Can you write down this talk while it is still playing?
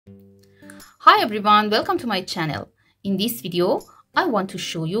Hi everyone, welcome to my channel. In this video, I want to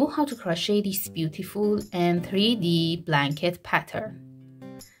show you how to crochet this beautiful and 3D blanket pattern.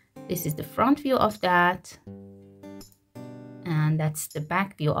 This is the front view of that, and that's the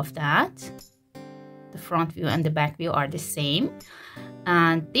back view of that. The front view and the back view are the same,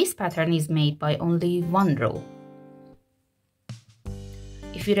 and this pattern is made by only one row.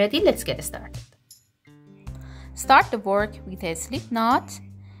 If you're ready, let's get started. Start the work with a slip knot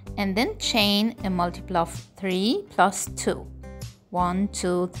and then chain a multiple of 3 plus 2. 1,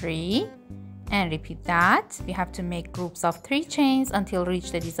 2, 3, and repeat that. We have to make groups of 3 chains until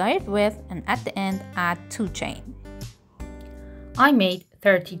reach the desired width, and at the end add 2 chains. I made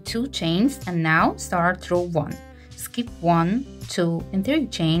 32 chains, and now start row 1. Skip 1, 2 and 3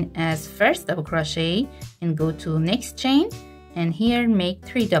 chain as first double crochet and go to next chain, and here make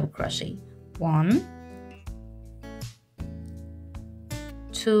 3 double crochet. 1,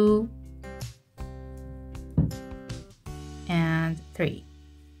 2 and 3.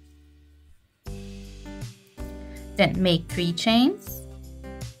 Then make 3 chains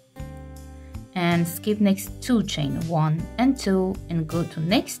and skip next 2 chain, 1 and 2, and go to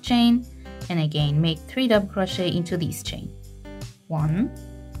next chain, and again make 3 double crochet into this chain. 1,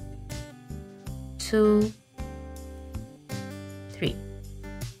 2, 3.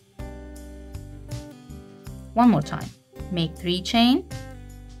 One more time. Make 3 chain,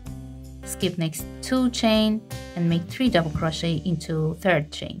 skip next 2 chain, and make 3 double crochet into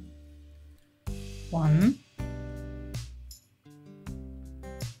third chain. 1,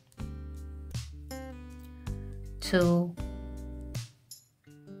 2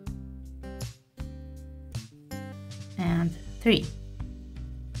 and 3.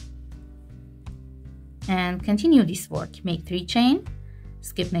 And continue this work. Make 3 chain,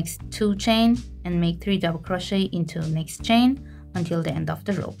 skip next 2 chain, and make 3 double crochet into next chain until the end of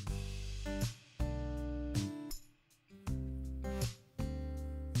the row.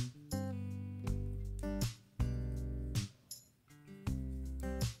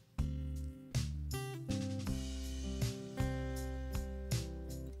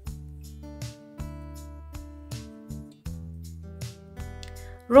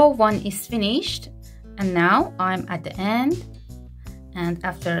 Row 1 is finished, and now I'm at the end, and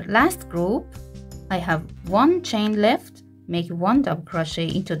after last group I have 1 chain left. Make 1 double crochet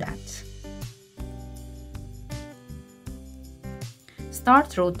into that.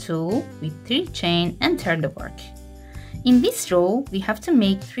 Start row 2 with 3 chain and turn the work. In this row we have to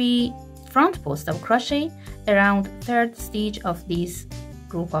make 3 front post double crochet around third stitch of this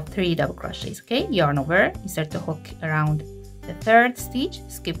group of 3 double crochets. Okay, yarn over, insert the hook around the third stitch,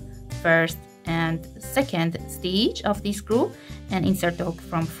 skip first and second stitch of this group, and insert the hook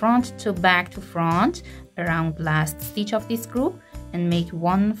from front to back to front around last stitch of this group, and make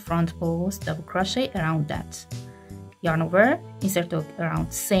 1 front post double crochet around that. Yarn over, insert the hook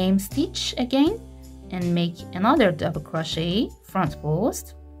around same stitch again, and make another double crochet front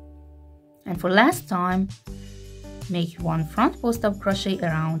post, and for last time make 1 front post double crochet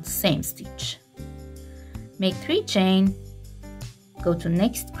around same stitch. Make 3 chain, go to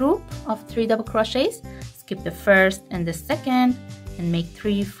next group of 3 double crochets, skip the first and the second, and make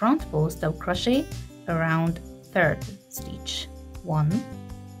 3 front post double crochet around third stitch. 1,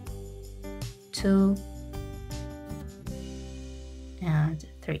 2 and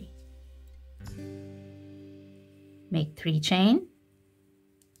 3. Make 3 chain,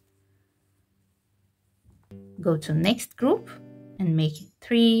 go to next group and make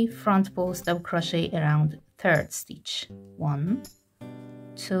 3 front post double crochet around third stitch. 1,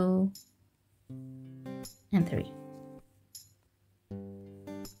 2 and 3,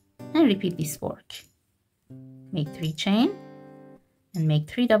 and repeat this work. Make 3 chain and make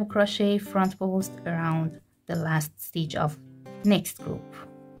 3 double crochet front post around the last stitch of next group.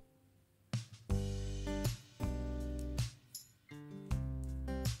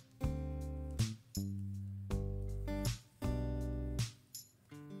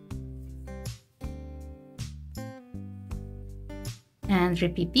 And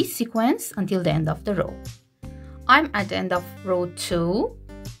repeat this sequence until the end of the row. I'm at the end of row 2,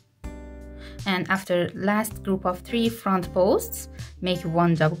 and after last group of 3 front posts, make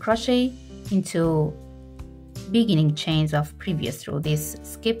 1 double crochet into beginning chains of previous row. These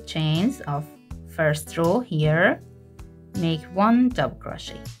skip chains of first row here, make 1 double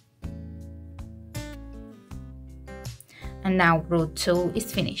crochet. And now row 2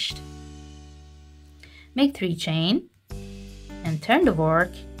 is finished. Make 3 chain and turn the work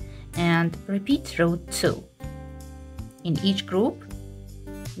and repeat row 2. In each group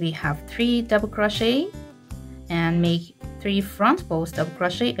we have 3 double crochet and make 3 front posts double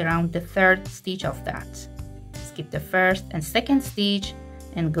crochet around the 3rd stitch of that. Skip the 1st and 2nd stitch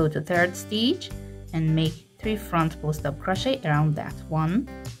and go to 3rd stitch and make 3 front posts double crochet around that. 1,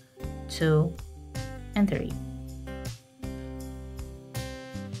 2, and 3.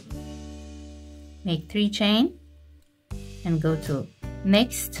 Make 3 chain and go to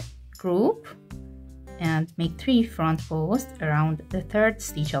next group and make 3 front posts around the 3rd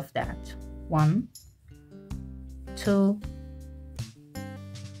stitch of that. 1, 2,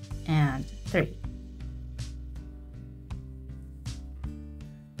 and 3.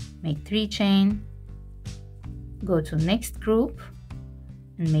 Make 3 chain, go to next group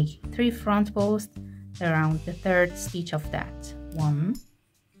and make 3 front posts around the 3rd stitch of that. 1,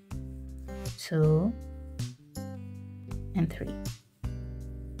 2, and 3.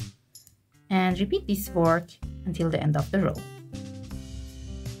 And repeat this work until the end of the row.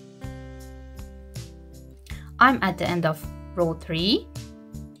 I'm at the end of row 3.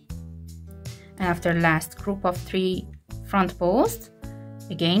 And after last group of 3 front posts,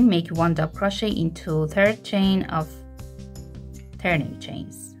 again make 1 double crochet into 3rd chain of turning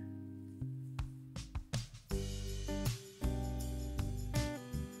chains.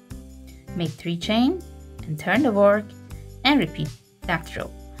 Make 3 chain and turn the work and repeat that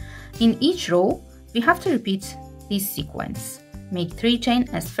row. In each row, we have to repeat this sequence. Make 3 chain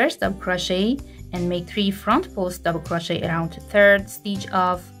as first double crochet and make 3 front post double crochet around the 3rd stitch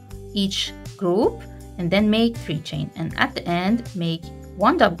of each group, and then make 3 chain, and at the end make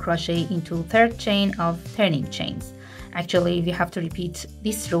 1 double crochet into 3rd chain of turning chains. Actually, we have to repeat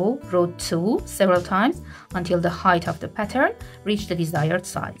this row, row 2, several times until the height of the pattern reach the desired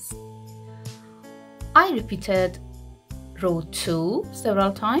size. I repeated row 2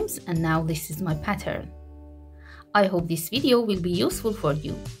 several times, and now this is my pattern. I hope this video will be useful for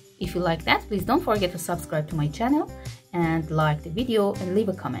you. If you like that, please don't forget to subscribe to my channel and like the video and leave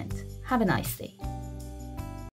a comment. Have a nice day.